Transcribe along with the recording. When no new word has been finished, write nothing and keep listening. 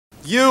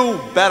You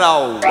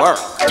better work.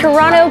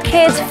 Toronto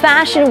Kids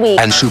Fashion Week.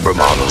 And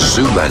supermodel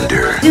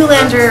Zoolander.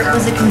 Zoolander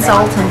was a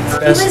consultant.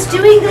 He was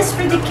doing this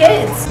for the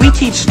kids. We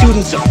teach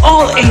students of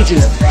all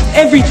ages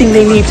everything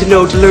they need to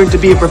know to learn to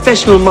be a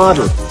professional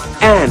model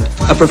and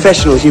a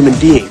professional human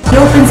being. He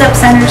opens up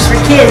centers for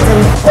kids,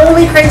 and the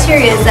only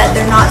criteria is that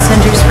they're not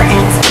centers for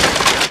ants.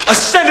 A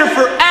center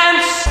for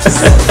ants!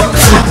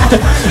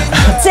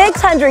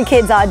 600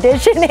 kids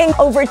auditioning,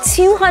 over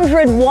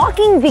 200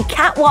 walking the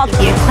catwalk.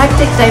 The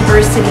eclectic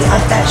diversity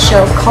of that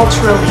show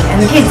culturally,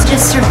 and kids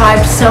just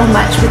survived so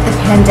much with the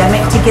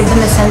pandemic to give them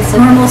a sense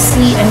of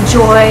normalcy and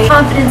joy,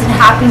 confidence and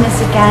happiness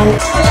again.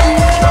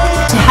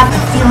 To have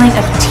the feeling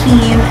of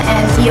team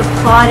and be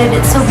applauded,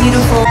 it's so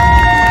beautiful.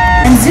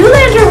 And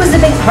Zoolander was a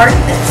big part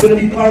of this. Going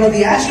to be part of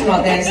the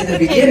astronaut dance at the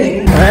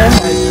beginning. Oh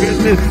my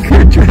goodness,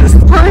 good dress,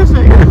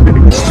 perfect.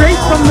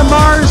 Straight from the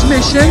Mars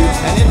mission.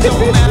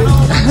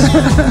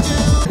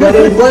 But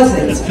it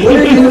wasn't. What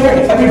are you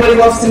wearing? Everybody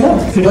wants to know.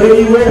 What are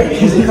you wearing?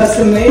 Is it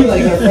custom made?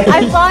 Like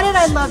I bought it,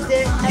 I loved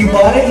it. You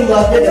bought it, you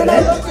loved it, and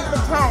then I looked at the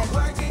tag.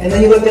 And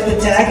then you looked at the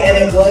tag and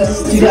it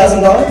was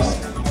 $2,000?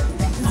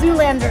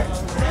 Zoolander.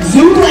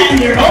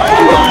 Zoolander! Oh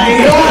my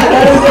god,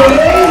 that is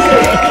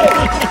amazing!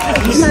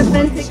 It's an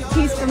authentic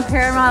piece from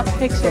Paramount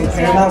Pictures.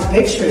 Paramount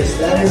Pictures,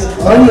 that is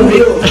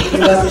unreal. You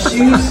got the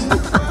shoes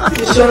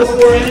to show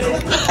for it.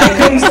 I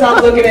couldn't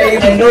stop looking at you,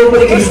 and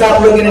nobody can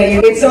stop looking at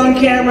you. It's on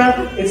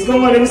camera, it's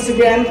going on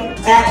Instagram,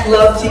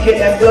 @love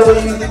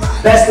TKFW,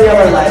 best day of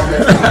our life.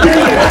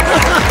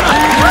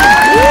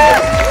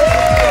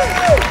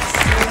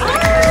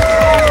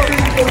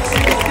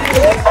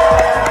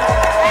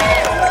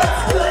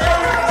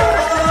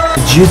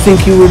 Did you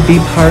think you would be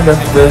part of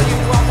the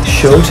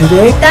show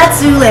today?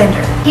 That's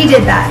Zoolander. He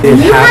did that. It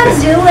When you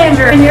happened. have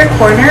Zoolander in your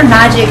corner,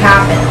 magic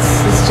happens.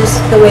 It's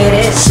just the way it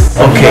is.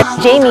 Okay.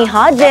 Jamie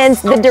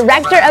Hodgins, the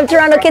director of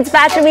Toronto Kids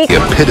Fashion Week. The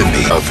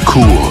epitome of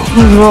cool.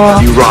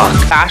 You rock.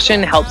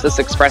 Fashion helps us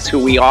express who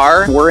we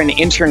are. We're an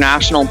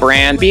international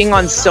brand. Being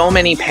on so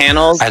many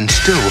panels, And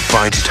still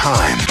find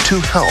time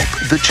to help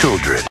the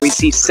children. we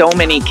see so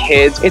many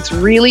kids. It's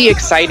really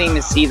exciting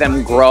to see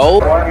them grow.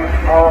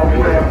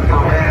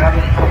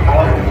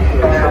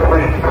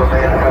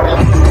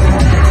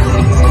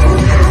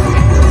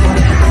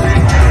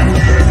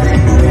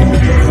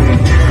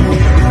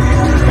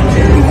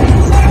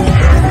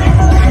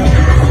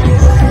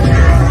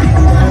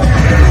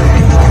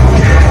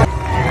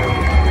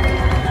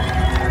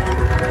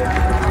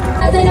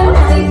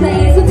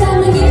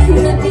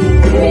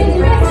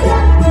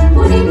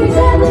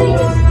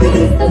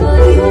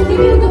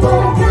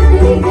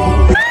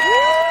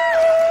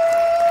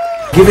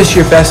 Give us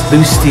your best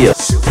Lou Steele.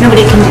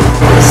 Nobody can do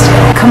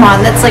this. Come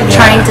on, that's like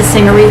trying to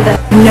sing Aretha.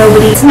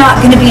 Nobody. It's not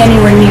going to be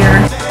anywhere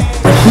near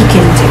what he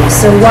can do.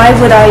 So why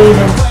would I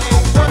even?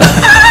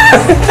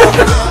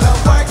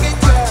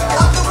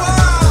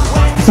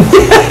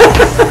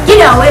 You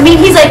know, I mean,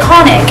 he's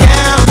iconic.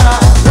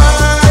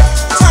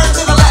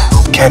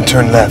 Can't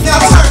turn left.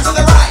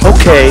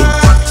 Okay.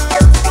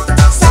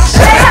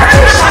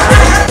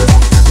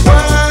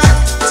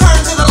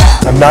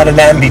 I'm not an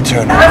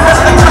ambi-turner.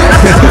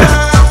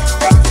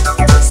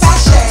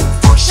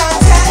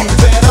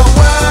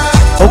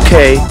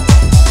 Okay.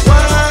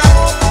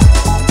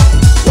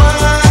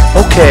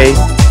 Okay.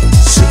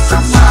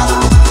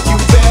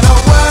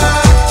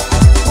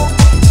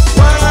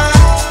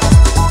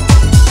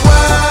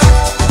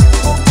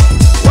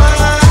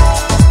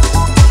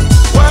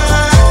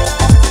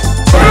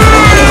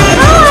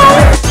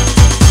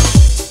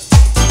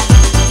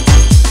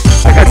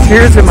 I got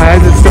tears in my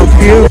eyes, it's so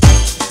cute.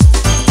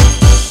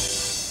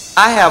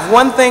 I have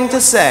one thing to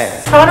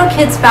say. Toronto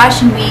Kids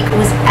Fashion Week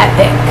was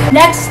epic.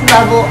 Next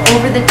level,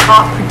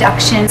 over-the-top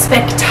production,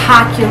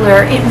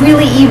 spectacular. It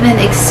really even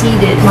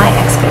exceeded my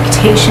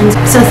expectations.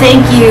 So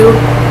thank you,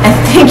 and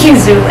thank you,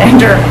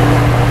 Zoolander.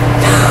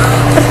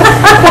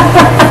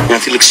 Now,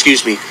 if you'll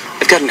excuse me,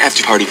 I've got an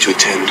after party to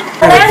attend.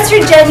 I'll answer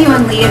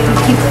genuinely if you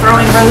keep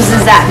throwing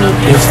roses at me.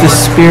 It's the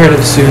spirit of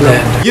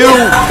Zoolander. You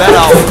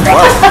better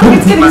work.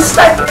 It's gonna be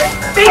stuck.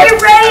 Make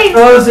it rain!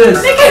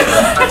 Roses. Make it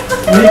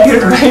Make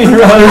it rain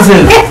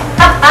roses.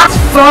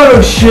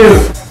 Photo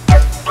shoot.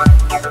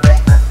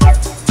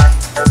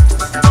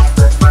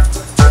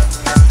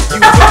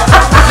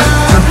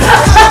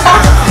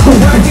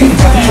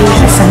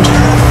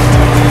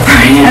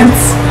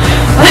 France.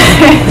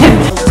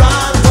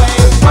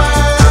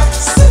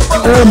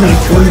 Oh my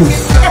goodness.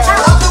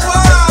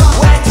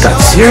 Got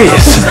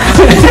serious.